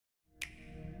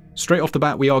Straight off the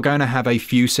bat, we are going to have a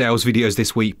few sales videos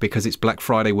this week because it's Black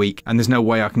Friday week and there's no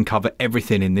way I can cover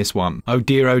everything in this one. Oh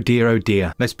dear, oh dear, oh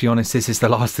dear. Let's be honest, this is the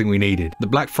last thing we needed. The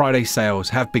Black Friday sales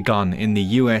have begun in the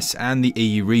US and the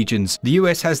EU regions. The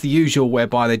US has the usual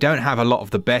whereby they don't have a lot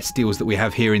of the best deals that we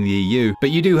have here in the EU,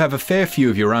 but you do have a fair few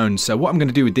of your own. So what I'm going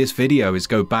to do with this video is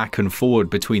go back and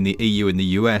forward between the EU and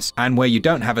the US, and where you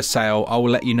don't have a sale, I will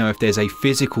let you know if there's a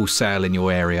physical sale in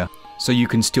your area, so you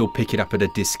can still pick it up at a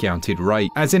discounted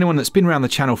rate. As anyone that's been around the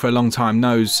channel for a long time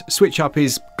knows, SwitchUp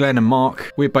is Glen and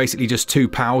Mark. We're basically just two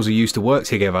pals who used to work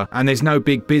together, and there's no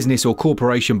big business or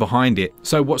corporation behind it.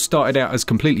 So what started out as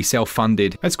completely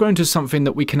self-funded has grown to something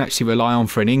that we can actually rely on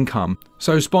for an income.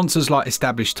 So sponsors like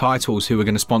established titles who are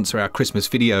going to sponsor our Christmas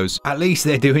videos, at least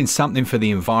they're doing something for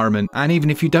the environment. And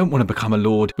even if you don't want to become a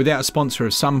lord, without a sponsor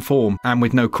of some form and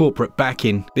with no corporate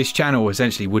backing, this channel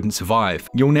essentially wouldn't survive.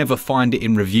 You'll never find it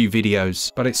in review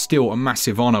videos, but it's still a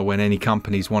massive honour when any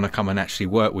companies want to come and actually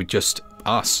work with just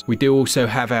us. We do also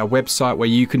have our website where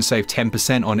you can save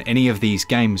 10% on any of these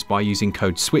games by using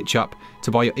code SwitchUp to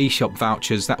buy your eShop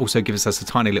vouchers. That also gives us a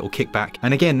tiny little kickback.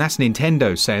 And again, that's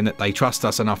Nintendo saying that they trust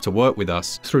us enough to work with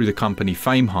us through the company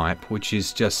Fame Hype, which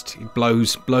is just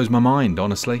blows my mind,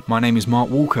 honestly. My name is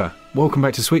Mark Walker. Welcome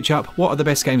back to SwitchUp. What are the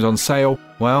best games on sale?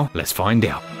 Well, let's find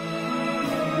out.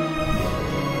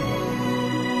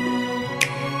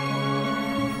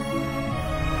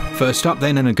 First up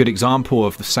then, and a good example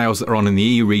of the sales that are on in the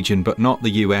EU region but not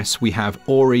the US, we have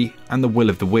Ori and the Will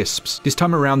of the Wisps. This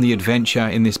time around, the adventure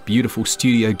in this beautiful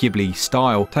Studio Ghibli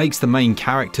style takes the main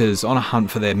characters on a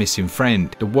hunt for their missing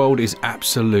friend. The world is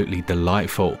absolutely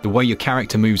delightful. The way your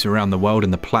character moves around the world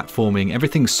and the platforming,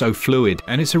 everything's so fluid,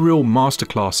 and it's a real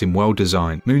masterclass in world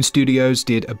design. Moon Studios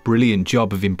did a brilliant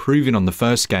job of improving on the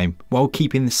first game while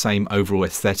keeping the same overall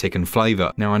aesthetic and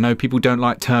flavour. Now I know people don't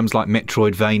like terms like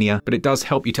Metroidvania, but it does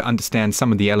help you to understand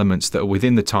some of the elements that are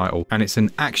within the title, and it's an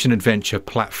action-adventure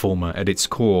platformer at its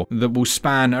core that will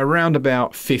span around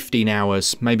about 15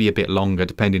 hours, maybe a bit longer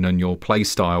depending on your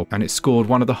playstyle, and it scored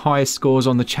one of the highest scores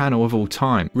on the channel of all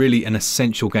time. Really an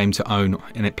essential game to own,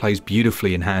 and it plays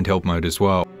beautifully in handheld mode as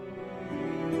well.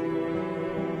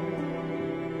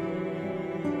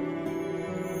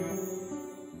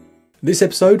 This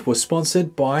episode was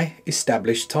sponsored by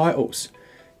Established Titles.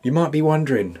 You might be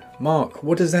wondering, Mark,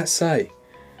 what does that say?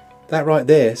 That right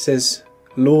there says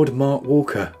Lord Mark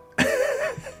Walker.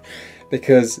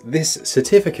 Because this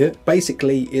certificate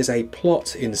basically is a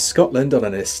plot in Scotland on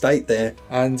an estate there,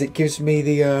 and it gives me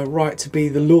the right to be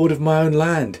the lord of my own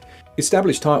land.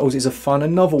 Established Titles is a fun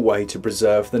and novel way to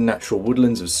preserve the natural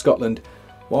woodlands of Scotland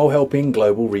while helping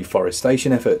global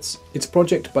reforestation efforts. It's a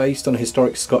project based on a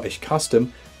historic Scottish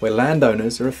custom where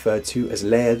landowners are referred to as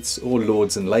lairds or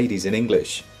lords and ladies in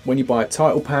English. When you buy a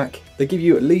title pack, they give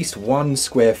you at least 1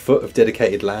 square foot of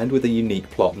dedicated land with a unique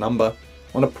plot number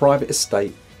on a private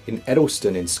estate in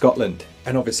Edelston in Scotland.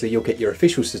 And obviously you'll get your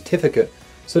official certificate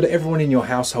so that everyone in your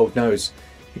household knows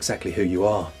exactly who you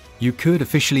are. You could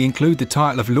officially include the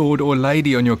title of Lord or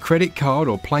Lady on your credit card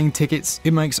or plane tickets.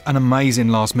 It makes an amazing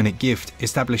last minute gift.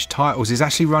 Established Titles is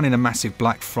actually running a massive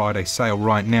Black Friday sale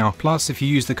right now. Plus, if you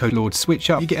use the code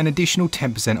LordSwitchUp, you get an additional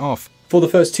 10% off. For the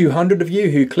first 200 of you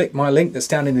who click my link that's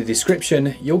down in the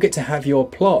description, you'll get to have your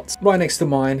plot right next to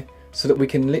mine so that we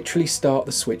can literally start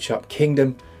the SwitchUp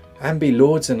kingdom and be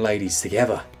lords and ladies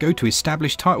together. Go to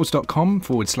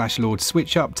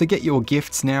establishedtitles.com/LordSwitchUp to get your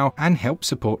gifts now and help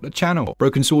support the channel.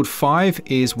 Broken Sword 5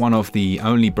 is one of the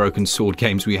only Broken Sword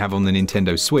games we have on the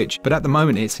Nintendo Switch, but at the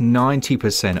moment it's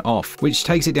 90% off, which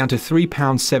takes it down to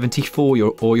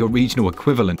 £3.74 or your regional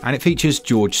equivalent, and it features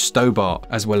George Stobart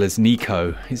as well as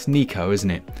Nico. It's Nico,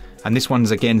 isn't it? And this one's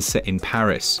again set in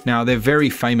Paris. Now, they're very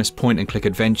famous point-and-click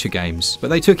adventure games, but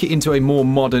they took it into a more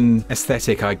modern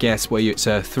aesthetic, I guess, where it's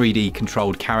a 3D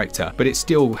controlled character, but it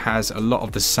still has a lot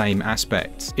of the same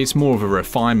aspects. It's more of a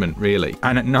refinement, really.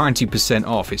 And at 90%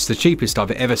 off, it's the cheapest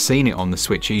I've ever seen it on the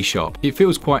Switch eShop. It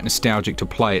feels quite nostalgic to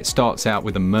play. It starts out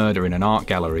with a murder in an art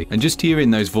gallery, and just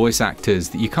hearing those voice actors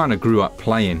that you kind of grew up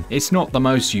playing. It's not the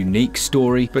most unique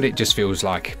story, but it just feels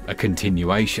like a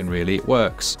continuation, really. It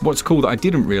works. What's cool that I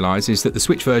didn't realise is that the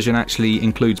Switch version actually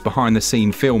includes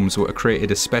behind-the-scene films that were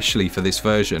created especially for this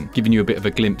version, giving you a bit of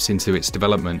a glimpse into its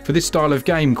development. For this style of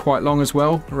game, quite long as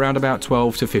well, around about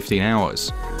 12 to 15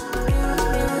 hours.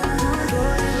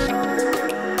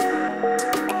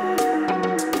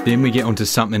 Then we get onto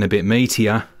something a bit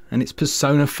meatier, and it's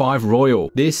Persona 5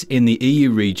 Royal. This in the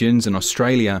EU regions and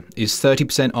Australia is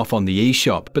 30% off on the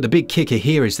eShop, but the big kicker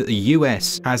here is that the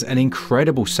US has an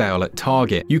incredible sale at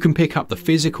Target. You can pick up the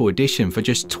physical edition for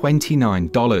just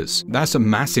 $29. That's a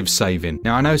massive saving.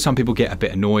 Now I know some people get a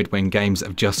bit annoyed when games that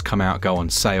have just come out go on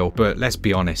sale, but let's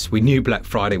be honest, we knew Black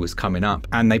Friday was coming up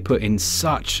and they put in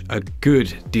such a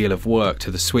good deal of work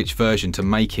to the Switch version to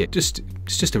make it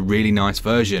it's just a really nice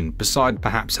version. Beside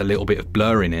perhaps a little bit of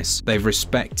blurriness, they've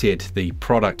respected the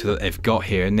product that they've got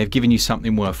here and they've given you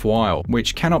something worthwhile,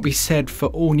 which cannot be said for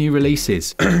all new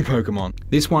releases. Pokemon.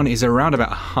 This one is around about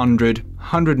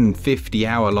 150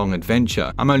 hour long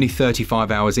adventure. I'm only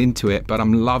 35 hours into it, but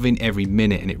I'm loving every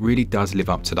minute and it really does live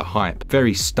up to the hype.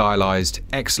 Very stylized,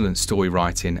 excellent story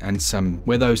writing, and some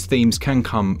where those themes can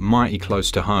come mighty close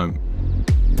to home.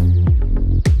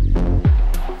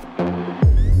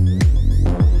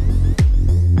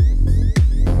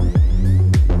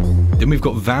 Then we've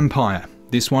got Vampire.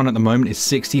 This one at the moment is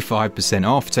 65%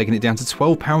 off, taking it down to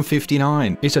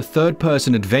 £12.59. It's a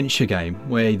third-person adventure game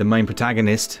where the main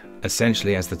protagonist,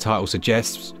 essentially, as the title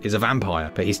suggests, is a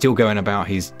vampire, but he's still going about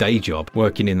his day job,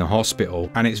 working in the hospital,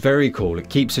 and it's very cool. It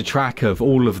keeps a track of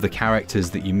all of the characters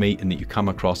that you meet and that you come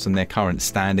across and their current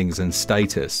standings and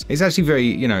status. It's actually very,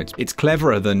 you know, it's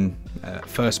cleverer than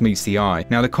first meets the eye.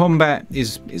 Now the combat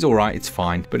is alright, it's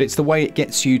fine, but it's the way it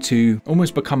gets you to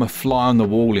almost become a fly on the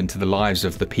wall into the lives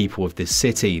of the people of this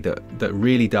city that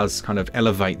really does kind of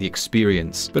elevate the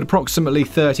experience. But approximately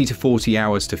 30 to 40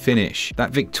 hours to finish.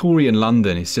 That Victorian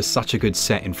London is just such a good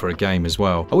setting for a game as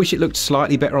well. I wish it looked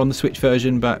slightly better on the Switch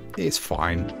version, but it's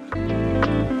fine.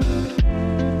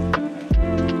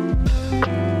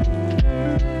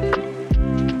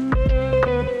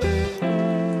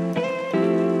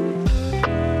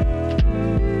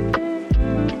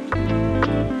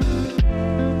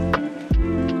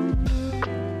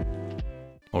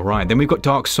 Alright, then we've got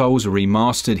Dark Souls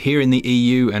Remastered here in the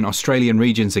EU and Australian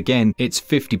regions again. It's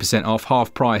 50% off,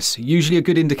 half price. Usually a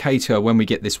good indicator when we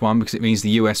get this one because it means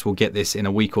the US will get this in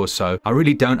a week or so. I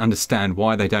really don't understand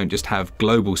why they don't just have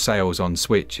global sales on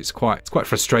Switch. It's quite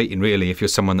frustrating really if you're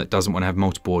someone that doesn't want to have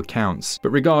multiple accounts. But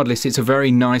regardless, it's a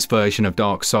very nice version of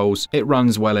Dark Souls. It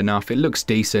runs well enough, it looks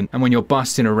decent, and when you're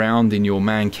busting around in your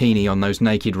mankini on those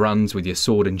naked runs with your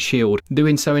sword and shield,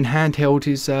 doing so in handheld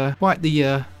is quite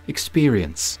the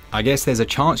experience. I guess there's a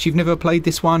chance you've never played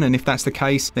this one, and if that's the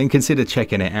case, then consider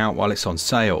checking it out while it's on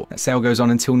sale. That sale goes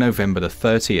on until November the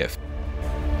 30th.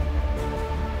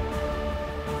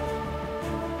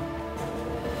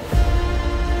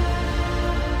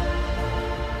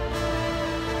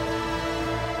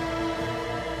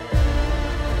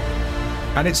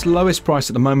 At its lowest price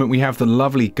at the moment, we have the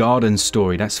lovely Garden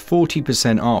Story. That's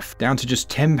 40% off, down to just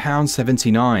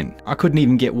 £10.79. I couldn't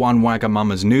even get one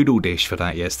Wagamama's noodle dish for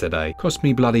that yesterday. Cost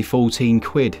me bloody 14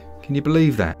 quid. Can you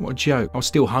believe that? What a joke. I was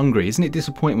still hungry. Isn't it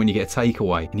disappointing when you get a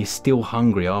takeaway and you're still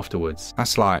hungry afterwards?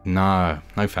 That's like, no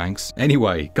thanks.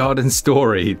 Anyway, Garden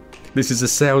Story. This is a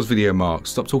sales video, Mark.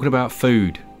 Stop talking about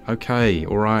food. Okay,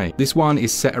 alright. This one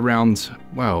is set around,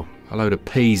 well, a load of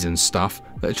peas and stuff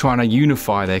that are trying to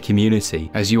unify their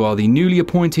community, as you are the newly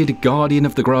appointed Guardian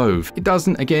of the Grove. It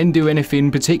doesn't, again, do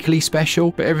anything particularly special,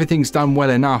 but everything's done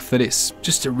well enough that it's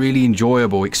just a really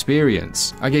enjoyable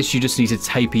experience. I guess you just need to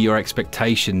taper your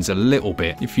expectations a little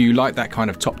bit. If you like that kind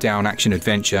of top-down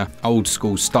action-adventure,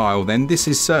 old-school style, then this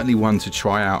is certainly one to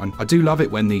try out, and I do love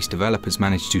it when these developers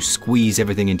manage to squeeze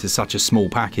everything into such a small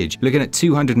package. Looking at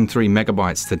 203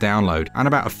 megabytes to download, and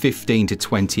about a 15 to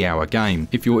 20 hour game.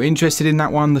 If you're interested in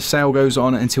that one, the sale goes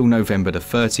on until November the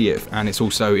 30th, and it's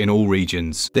also in all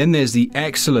regions. Then there's the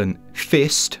excellent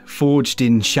Fist Forged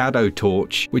in Shadow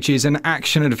Torch, which is an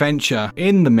action adventure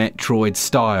in the Metroid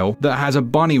style that has a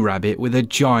bunny rabbit with a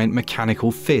giant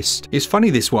mechanical fist. It's funny,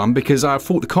 this one, because I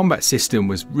thought the combat system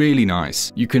was really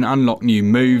nice. You can unlock new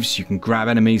moves, you can grab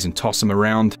enemies and toss them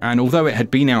around, and although it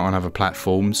had been out on other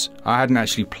platforms, I hadn't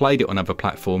actually played it on other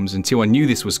platforms until I knew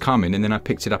this was coming, and then I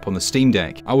picked it up on the Steam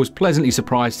Deck. I was pleasantly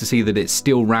surprised to see that it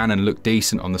still ran and looked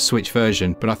decent on the Switch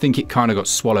version, but I think it kind of got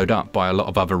swallowed up by a lot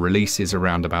of other releases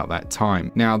around about that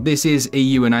time. Now this is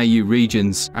EU and AU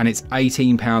regions, and it's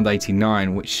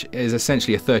 £18.89, which is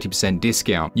essentially a 30%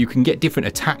 discount. You can get different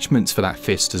attachments for that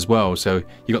fist as well. So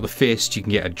you got the fist, you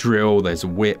can get a drill, there's a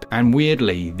whip, and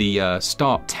weirdly the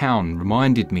start town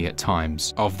reminded me at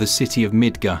times of the city of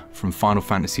Midgar from Final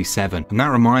Fantasy VII. And that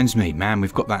reminds me, man,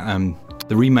 we've got that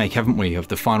the remake, haven't we, of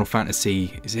the Final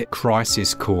Fantasy, is it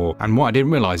Crisis Core? And what I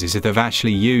didn't realise is that they've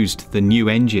actually used the new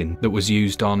engine that was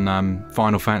used on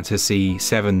Final Fantasy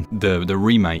VII, the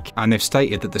remake. And they've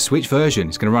stated that the Switch version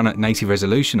is going to run at native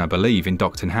resolution, I believe, in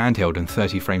docked and handheld and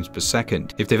 30 frames per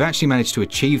second. If they've actually managed to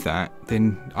achieve that,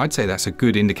 then I'd say that's a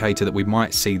good indicator that we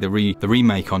might see the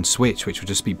remake on Switch, which would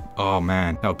just be, oh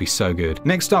man, that would be so good.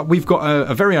 Next up, we've got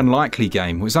a very unlikely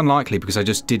game. It was unlikely because I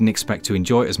just didn't expect to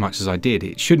enjoy it as much as I did.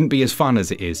 It shouldn't be as fun as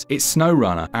it is. It's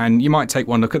SnowRunner, and you might take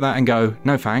one look at that and go,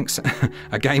 no thanks.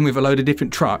 A game with a load of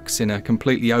different trucks in a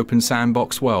completely open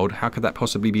sandbox world, how could that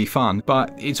possibly be fun?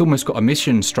 But it's almost got a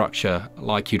mission structure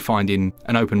like you'd find in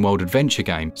an open world adventure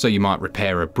game. So you might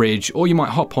repair a bridge, or you might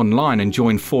hop online and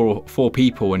join four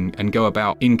people and go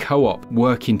about in co-op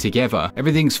working together.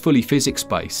 Everything's fully physics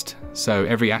based, so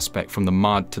every aspect from the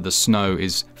mud to the snow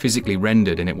is physically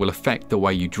rendered, and it will affect the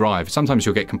way you drive. Sometimes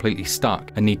you'll get completely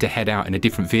stuck and need to head out in a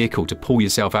different vehicle to pull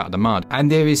yourself out of the mud.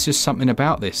 And there is just something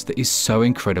about this that is so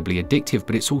incredibly addictive,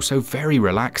 but it's also very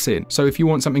relaxing. So if you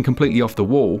want something completely off the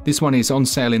wall, this one is on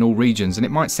sale in all regions, and it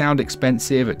might sound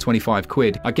expensive at 25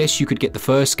 quid. I guess you could get the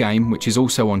first game, which is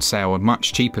also on sale and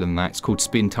much cheaper than that. It's called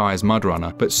Spin Tires Mud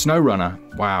Runner. But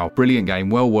SnowRunner, wow, brilliant game,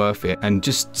 well worth it, and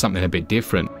just something a bit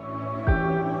different.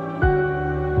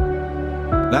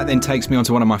 That then takes me on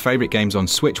to one of my favourite games on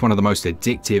Switch, one of the most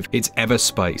addictive. It's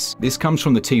Everspace. This comes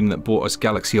from the team that brought us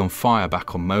Galaxy on Fire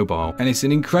back on mobile, and it's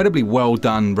an incredibly well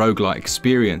done roguelike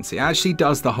experience. It actually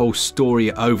does the whole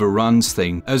story overruns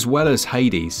thing as well as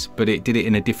Hades, but it did it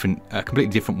in a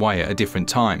completely different way at a different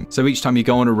time. So each time you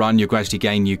go on a run, you gradually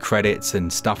gain new credits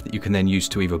and stuff that you can then use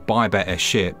to either buy better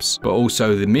ships, but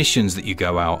also the missions that you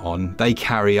go out on, they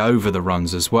carry over the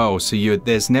runs as well. So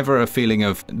there's never a feeling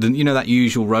of, you know, that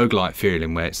usual roguelike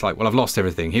feeling where it's like, well, I've lost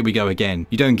everything, here we go again.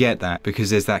 You don't get that because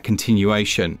there's that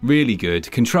continuation. Really good.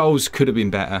 Controls could have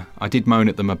been better. I did moan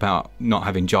at them about not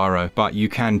having gyro, but you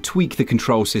can tweak the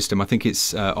control system. I think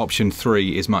it's option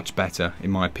 3 is much better in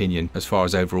my opinion as far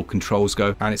as overall controls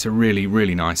go, and it's a really,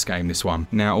 really nice game, this one.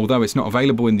 Now, although it's not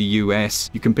available in the US,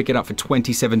 you can pick it up for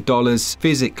 $27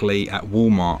 physically at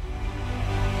Walmart.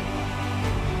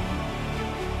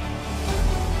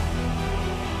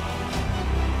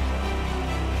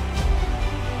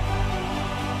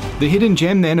 The hidden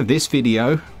gem then of this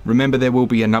video, remember there will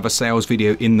be another sales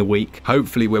video in the week,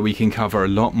 hopefully where we can cover a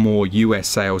lot more US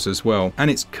sales as well,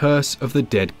 and it's Curse of the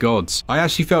Dead Gods. I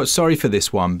actually felt sorry for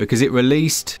this one because it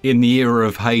released in the era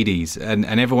of Hades, and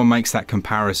everyone makes that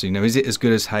comparison. You know, is it as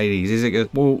good as Hades? Is it good?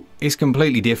 Well, it's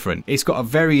completely different. It's got a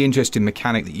very interesting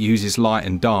mechanic that uses light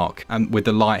and dark, and with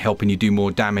the light helping you do more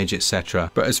damage,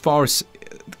 etc. But as far as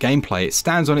gameplay, it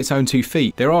stands on its own 2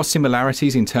 feet. There are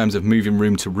similarities in terms of moving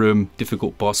room to room,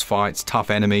 difficult boss fights, tough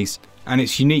enemies, and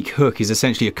its unique hook is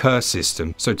essentially a curse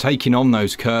system. So taking on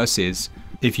those curses,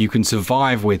 if you can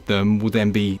survive with them, will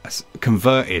then be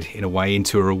converted in a way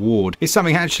into a reward. It's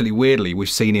something actually weirdly we've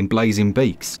seen in Blazing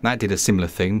Beaks. That did a similar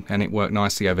thing and it worked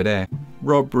nicely over there.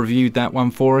 Rob reviewed that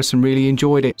one for us and really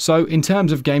enjoyed it. So in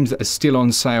terms of games that are still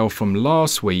on sale from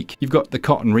last week, you've got the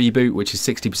Cotton Reboot, which is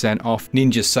 60% off,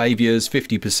 Ninja Saviors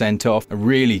 50% off, a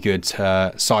really good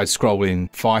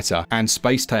side-scrolling fighter, and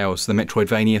Space Tales, the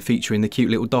Metroidvania featuring the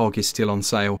cute little dog, is still on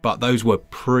sale. But those were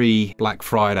pre-Black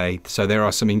Friday, so there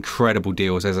are some incredible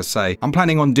deals, as I say. I'm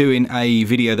planning on doing a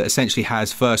video that essentially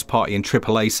has first party and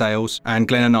AAA sales, and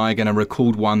Glen and I are going to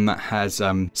record one that has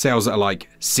sales that are like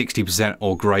 60%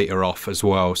 or greater off as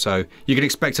well. So you can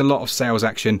expect a lot of sales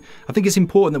action. I think it's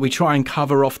important that we try and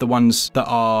cover off the ones that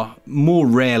are more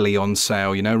rarely on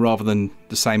sale, you know, rather than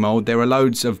the same old. There are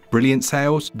loads of brilliant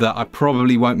sales that I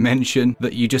probably won't mention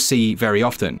that you just see very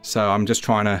often. So I'm just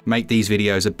trying to make these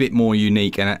videos a bit more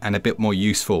unique and a bit more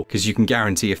useful, because you can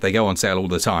guarantee if they go on sale all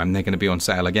the time, they're going to be on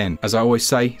sale again. As I always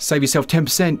say, save yourself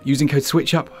 10% using code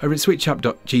SwitchUp over at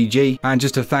switchup.gg. And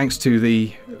just a thanks to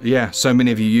the, so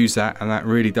many of you use that, and that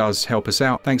really does help us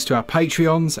out. Thanks to our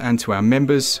Patreons and to our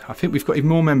members. I think we've got even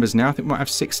more members now. I think we might have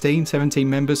 16, 17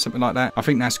 members, something like that. I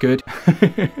think that's good.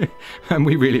 And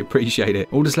we really appreciate it.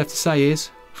 All that's left to say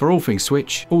is, for all things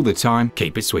Switch, all the time,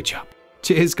 keep it Switch up.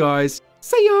 Cheers, guys.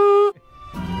 See ya!